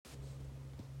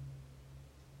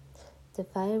The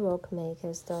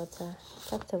Firework-Maker's Daughter.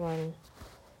 Chapter 1.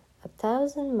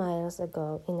 1,000 miles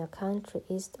ago, in a country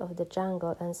east of the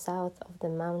jungle and south of the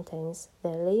mountains,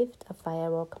 there lived a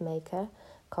firework-maker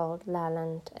called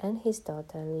Laland and his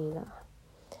daughter Lila.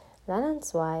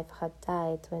 Laland's wife had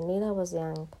died when Lila was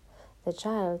young. The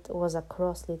child was a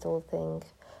cross little thing,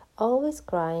 always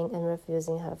crying and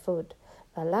refusing her food,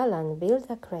 but Laland built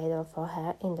a cradle for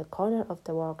her in the corner of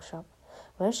the workshop,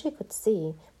 where she could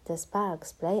see the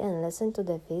sparks play and listen to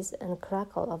the fizz and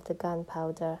crackle of the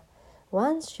gunpowder.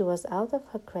 Once she was out of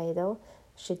her cradle,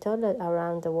 she toddled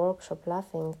around the workshop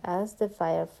laughing as the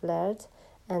fire flared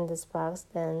and the sparks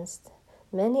danced.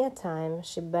 Many a time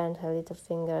she burned her little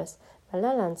fingers, but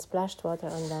Laland splashed water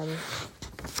on them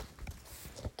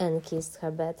and kissed her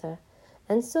better.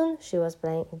 And soon she was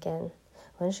playing again.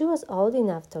 When she was old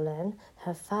enough to learn,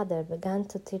 her father began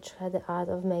to teach her the art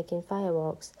of making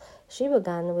fireworks. She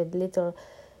began with little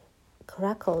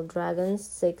crackle dragons,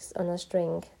 6 on a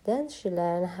string. Then she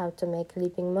learned how to make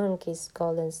leaping monkeys,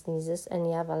 golden sneezes, and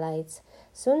Java lights.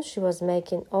 Soon she was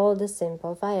making all the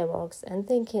simple fireworks and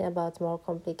thinking about more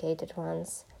complicated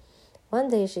ones. One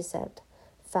day she said,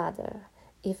 "Father,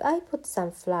 if I put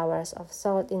some flowers of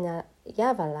salt in a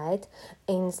Java light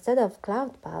instead of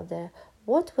cloud powder,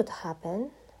 what would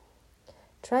happen?"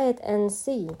 "Try it and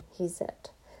see," he said.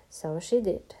 So she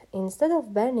did. Instead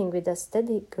of burning with a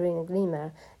steady green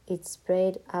glimmer, it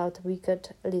sprayed out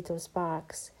wicked little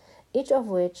sparks, each of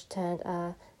which turned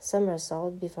a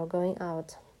somersault before going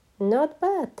out. "Not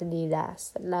bad, Lila,"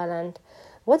 said Laland.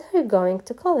 "What are you going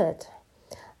to call it?"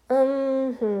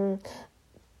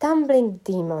 Tumbling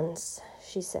demons,"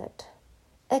 she said.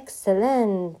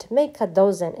 "Excellent! Make a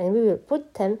dozen and we will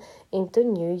put them into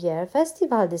New Year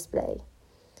festival display."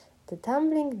 The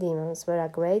tumbling demons were a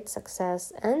great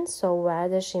success, and so were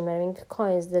the shimmering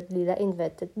coins that Lila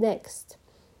invented next.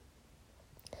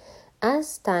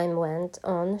 As time went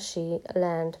on, she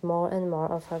learned more and more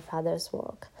of her father's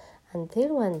work,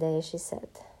 until one day she said,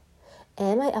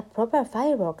 "Am I a proper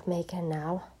firework maker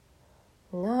now?"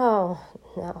 No,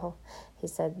 he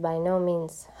said, "by no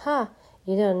means." "Ha!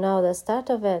 You don't know the start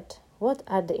of it. What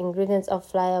are the ingredients of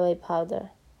flyaway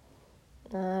powder?"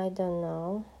 "I don't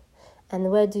know." "And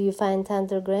where do you find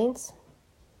thunder grains?"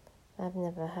 "I've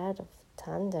never heard of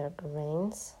thunder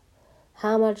grains."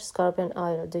 "How much scorpion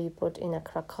oil do you put in a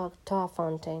Krakatoa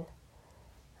fountain?"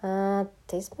 "A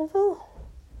teaspoonful."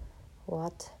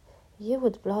 "What? You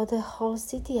would blow the whole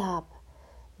city up."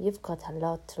 "You've got a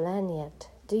lot to learn yet.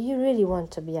 Do you really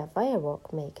want to be a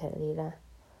firework maker, Lila?"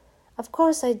 "Of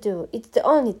course I do. It's the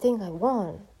only thing I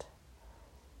want."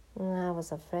 "I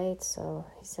was afraid so,"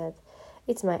 he said.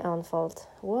 "It's my own fault.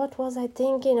 What was I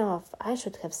thinking of? I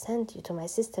should have sent you to my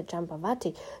sister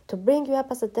Jambavati to bring you up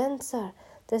as a dancer.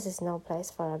 This is no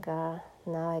place for a girl.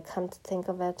 Now I come to think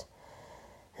of it.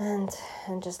 And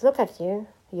just look at you.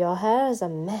 Your hair is a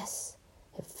mess.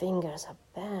 Your fingers are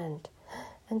burned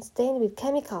and stained with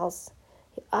chemicals.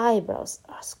 Your eyebrows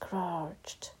are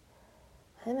scorched.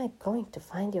 How am I going to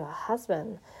find you a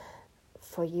husband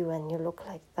for you when you look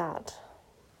like that?"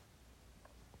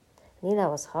 Lila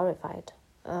was horrified.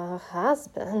 "A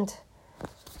husband?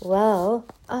 Well,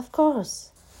 of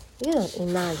course. You don't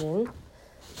imagine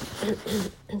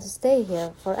to stay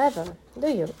here forever, do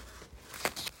you?"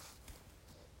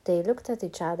 They looked at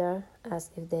each other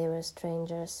as if they were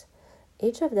strangers.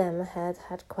 Each of them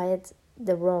had quite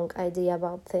the wrong idea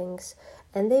about things,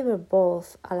 and they were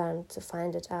both alarmed to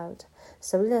find it out.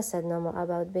 So Lila said no more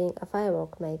about being a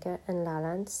firework maker, and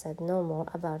Laland said no more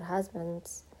about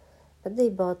husbands. But they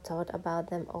both thought about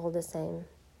them all the same.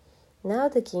 Now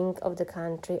the king of the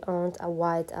country owned a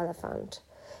white elephant.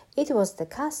 It was the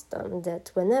custom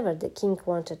that whenever the king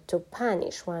wanted to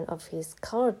punish one of his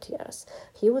courtiers,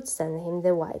 he would send him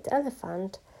the white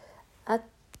elephant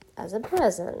as a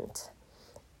present.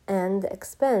 And the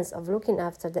expense of looking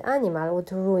after the animal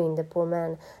would ruin the poor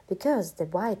man, because the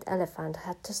white elephant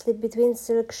had to sleep between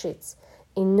silk sheets,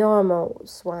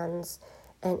 enormous ones,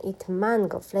 and eat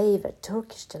mango-flavored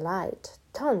Turkish delight,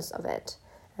 tons of it,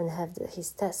 and have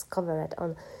his desk covered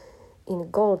in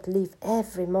gold leaf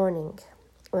every morning.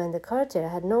 When the courtier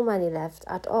had no money left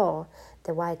at all,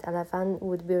 the white elephant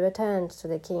would be returned to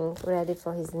the king, ready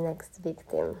for his next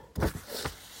victim.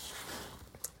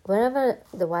 Wherever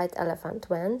the white elephant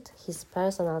went, his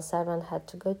personal servant had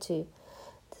to go too.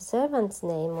 The servant's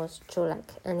name was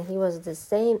Chulak, and he was the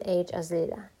same age as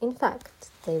Lila. In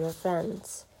fact, they were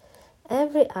friends.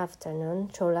 Every afternoon,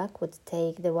 Chulak would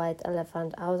take the white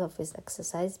elephant out of his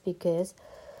exercise because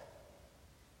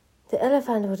the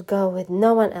elephant would go with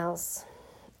no one else.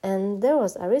 And there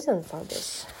was a reason for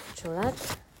this.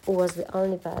 Chulak was the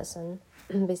only person,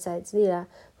 besides Lila,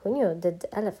 Who knew that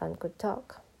the elephant could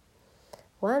talk?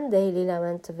 One day Lila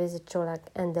went to visit Cholak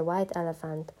and the white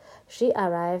elephant. She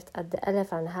arrived at the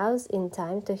elephant house in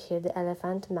time to hear the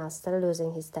elephant master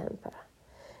losing his temper.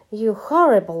 "You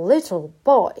horrible little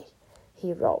boy,"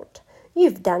 he roared.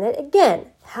 "You've done it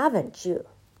again, haven't you?"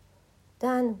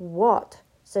 "Done what?"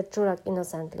 said Cholak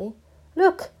innocently.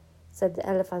 "Look," said the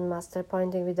elephant master,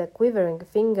 pointing with a quivering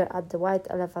finger at the white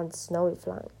elephant's snowy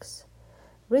flanks.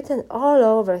 Written all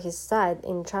over his side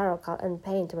in charcoal and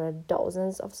paint were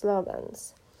dozens of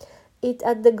slogans. "Eat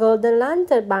at the Golden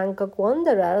Lantern Bangkok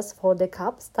Wanderers for the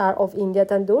Cup Star of India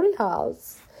Tandoori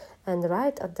House." And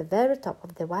right at the very top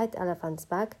of the white elephant's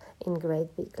back, in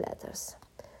great big letters,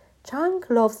 "Chang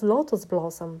loves lotus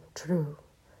blossom, true.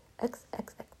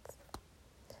 XXX.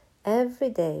 Every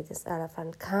day this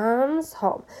elephant comes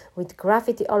home with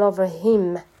graffiti all over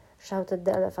him," shouted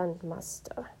the elephant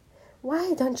master.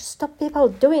 "Why don't you stop people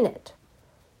doing it?"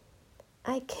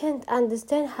 "I can't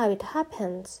understand how it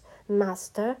happens,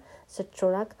 master," said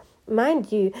Cholak.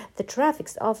 "Mind you, the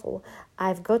traffic's awful.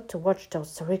 I've got to watch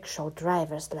those rickshaw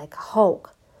drivers like a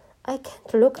hawk. I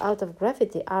can't look out of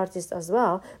graffiti artists as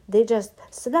well. They just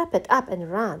slap it up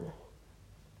and run."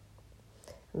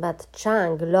 "But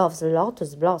Chang loves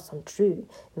lotus blossom true.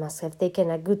 Must have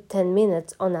taken a good 10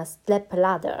 minutes on a step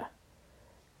ladder."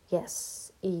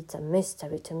 "Yes, it's a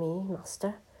mystery to me,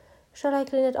 master. Shall I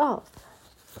clean it off?"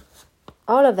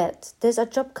 "All of it. There's a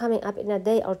job coming up in a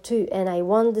day or two, and I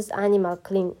want this animal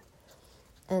clean."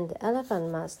 And the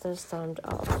elephant master stormed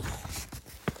off,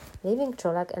 leaving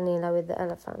Cholak and Lila with the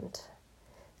elephant.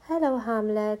 "Hello,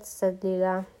 Hamlet," said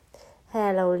Lila.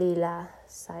 "Hello, Lila,"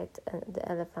 sighed the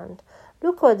elephant.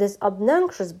 "Look what this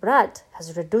obnoxious brat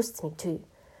has reduced me to,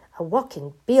 a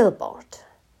walking billboard."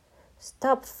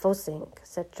 "Stop fussing,"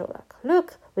 said Cholak.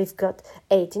 "Look, we've got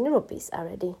 18 rupees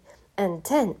already, and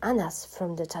 10 annas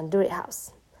from the tandoori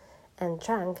house. And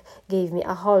Chang gave me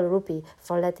a whole rupee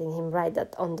for letting him write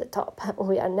that on the top.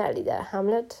 We are nearly there,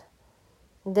 Hamlet."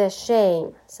 "The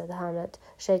shame," said Hamlet,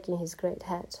 shaking his great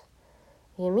head.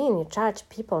 "You mean you charge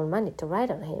people money to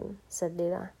write on him?" said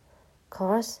Lila.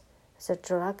 "Course," said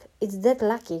Cholak. "It's that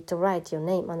lucky to write your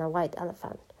name on a white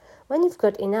elephant. When you've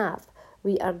got enough,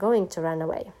 we are going to run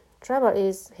away. Trouble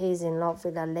is, he's in love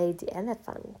with a lady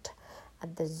elephant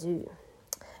at the zoo.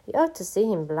 You ought to see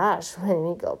him blush when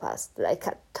we go past, like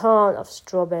a ton of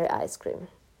strawberry ice cream."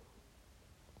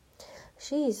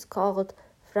 "She is called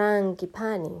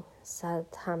Frangipani," said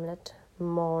Hamlet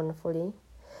mournfully.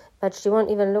 "But she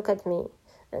won't even look at me.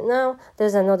 And now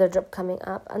there's another job coming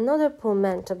up, another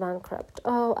Pullman to bankrupt.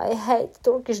 Oh, I hate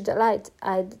Turkish delight.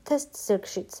 I detest silk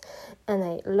sheets, and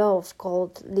I love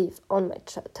gold leaf on my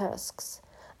tusks.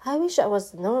 I wish I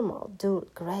was the normal, dull,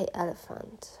 grey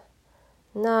elephant."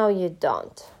 "No, you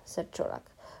don't," said Cholak.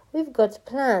 "We've got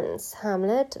plans,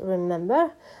 Hamlet,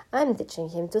 remember? I'm teaching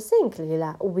him to think,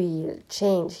 Lila. We'll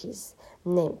change his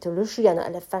name to Luciano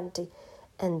Elefanti,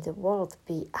 and the world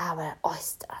be our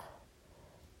oyster."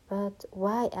 "But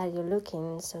why are you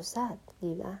looking so sad,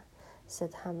 Lila?"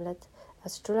 said Hamlet,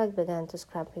 as Cholak began to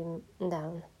scrub him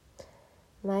down.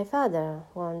 "My father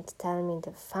won't tell me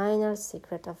the final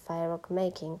secret of firework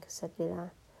making," said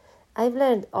Lila. "I've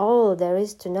learned all there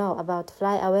is to know about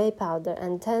fly-away powder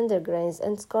and tender grains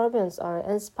and scorpion's oil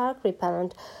and spark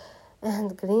repellent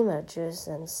and glimmer juice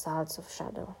and salts of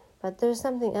shadow. But there's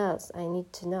something else I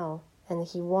need to know, and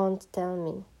he won't tell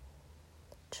me."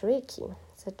 "Tricky,"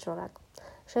 said Cholak.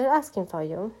 "Shall I ask him for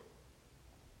you?"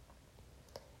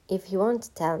 "If he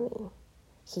won't tell me,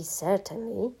 he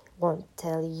certainly won't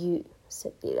tell you,"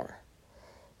 said Lila.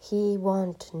 "He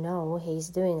won't know he's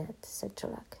doing it," said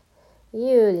Cholak.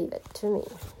 "You leave it to me."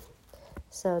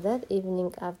 So that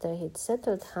evening, after he'd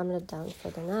settled Hamlet down for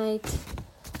the night,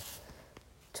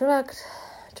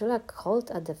 Cholak called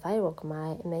at the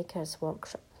Firework-Maker's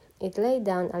workshop. It lay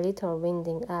down a little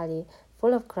winding alley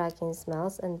full of cracking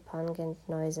smells and pungent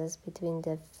noises between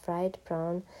the fried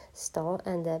prawn stall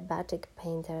and the batik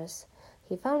painters.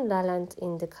 He found Laland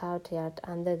in the courtyard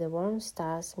under the warm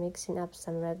stars, mixing up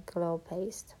some red glow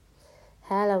paste.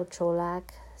 "Hello,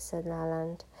 Cholak," said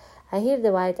Laland. "I hear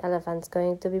the white elephant's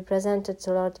going to be presented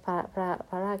to Lord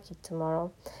Parakit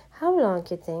tomorrow. How long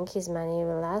you think his money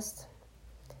will last?"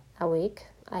 "A week,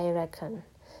 I reckon,"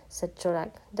 said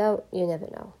Cholak, "though you never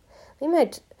know. We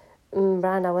might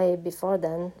run away before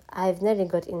then. I've nearly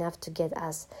got enough to get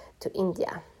us to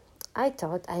India. I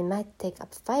thought I might take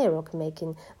up firework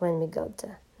making when we got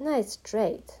there. Nice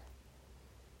trade."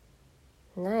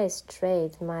 "Nice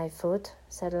trade, my foot,"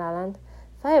 said Laland.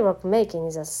 "Firework making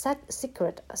is a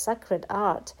sacred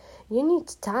art. You need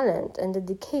talent and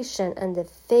dedication and the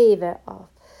favor of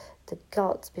the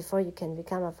gods before you can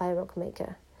become a firework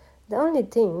maker. The only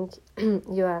thing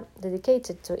you are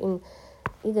dedicated to in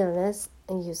idleness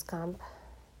and you scamp.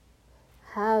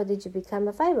 How did you become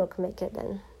a firework maker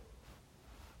then?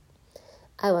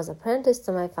 I was apprenticed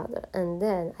to my father, and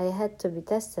then I had to be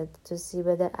tested to see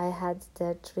whether I had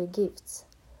the 3 gifts.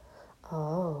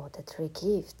 Oh, the 3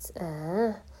 gifts,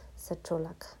 said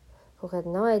Chulak, who had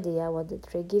no idea what the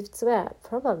 3 gifts were.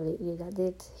 Probably Lila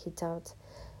did, he thought.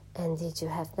 And did you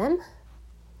have them?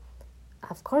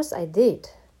 Of course I did.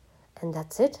 And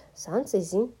that's it? Sounds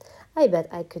easy. I bet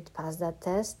I could pass that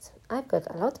test. I've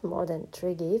got a lot more than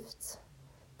 3 gifts.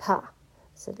 Pah,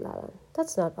 said Lalan.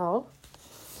 That's not all.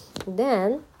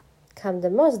 Then came the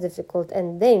most difficult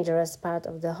and dangerous part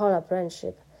of the whole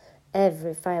apprenticeship.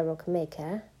 Every firework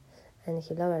maker, and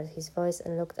he lowered his voice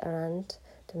and looked around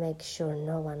to make sure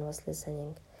no one was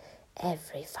listening.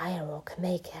 Every firework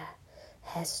maker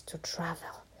has to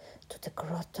travel to the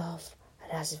grotto of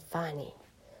Razvani,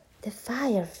 the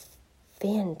fire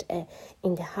fiend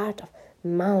in the heart of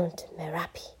Mount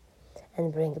Merapi,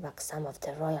 and bring back some of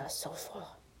the royal sulfur.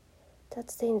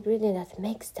 That's the ingredient that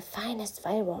makes the finest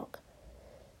firework.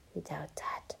 Without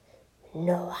that,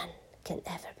 no one can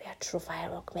ever be a true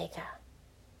firework maker.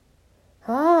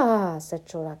 Ah, said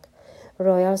Chulak.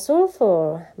 Royal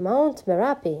sulfur, Mount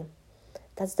Merapi.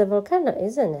 That's the volcano,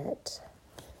 isn't it?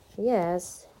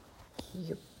 Yes,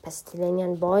 you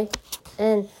pestilential boy.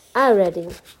 And already,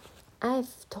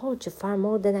 I've told you far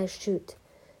more than I should.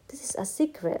 This is a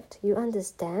secret, you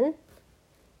understand?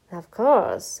 Of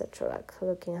course, said Chulak,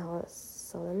 looking all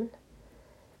solemn.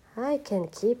 I can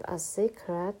keep a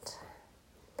secret.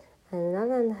 And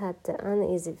Lalan had the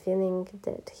uneasy feeling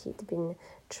that he'd been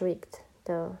tricked,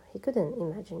 though he couldn't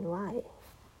imagine why.